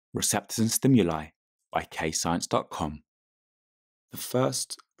Receptors and Stimuli by KayScience.com. The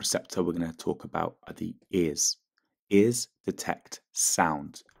first receptor we're going to talk about are the ears. Ears detect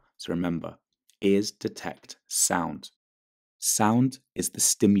sound. So remember, ears detect sound. Sound is the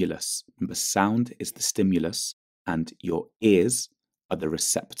stimulus. Remember, sound is the stimulus, and your ears are the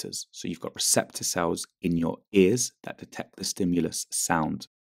receptors. So you've got receptor cells in your ears that detect the stimulus sound.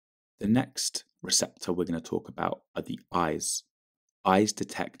 The next receptor we're going to talk about are the eyes. Eyes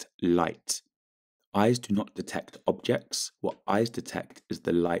detect light. Eyes do not detect objects. What eyes detect is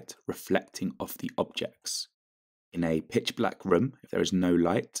the light reflecting off the objects. In a pitch black room, if there is no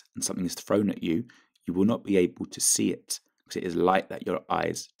light and something is thrown at you, you will not be able to see it because it is light that your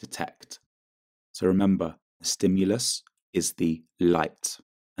eyes detect. So remember, the stimulus is the light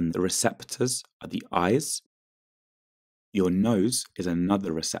and the receptors are the eyes. Your nose is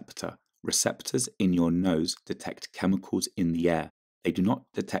another receptor. Receptors in your nose detect chemicals in the air. They do not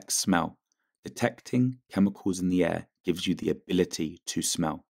detect smell. Detecting chemicals in the air gives you the ability to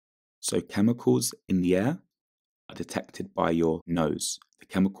smell. So chemicals in the air are detected by your nose. The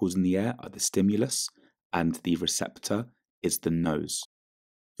chemicals in the air are the stimulus and the receptor is the nose.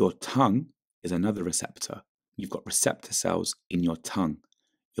 Your tongue is another receptor. You've got receptor cells in your tongue.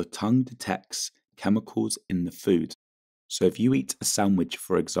 Your tongue detects chemicals in the food. So if you eat a sandwich,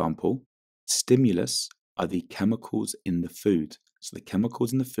 for example, stimulus are the chemicals in the food. So the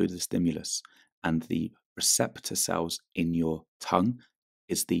chemicals in the food are the stimulus, and the receptor cells in your tongue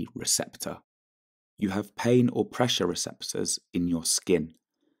is the receptor. You have pain or pressure receptors in your skin.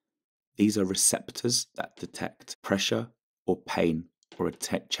 These are receptors that detect pressure or pain or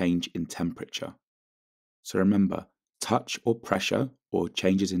a change in temperature. So remember, touch or pressure or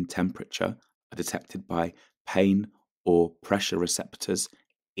changes in temperature are detected by pain or pressure receptors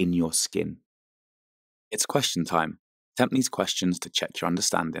in your skin. It's question time. Attempt these questions to check your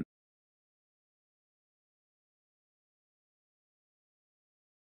understanding.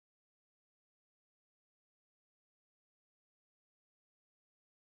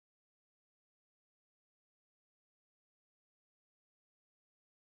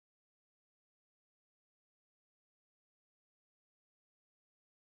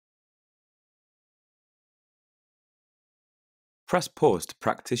 Press pause to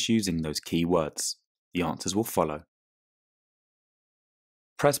practice using those key words. The answers will follow.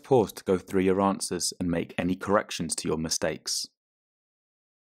 Press pause to go through your answers and make any corrections to your mistakes.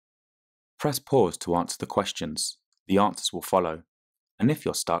 Press pause to answer the questions. The answers will follow. And if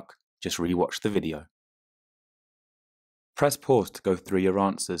you're stuck, just re-watch the video. Press pause to go through your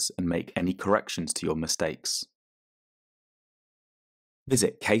answers and make any corrections to your mistakes.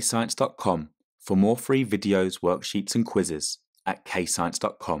 Visit KayScience.com for more free videos, worksheets and quizzes at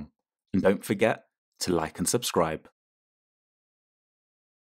KayScience.com. And don't forget to like and subscribe.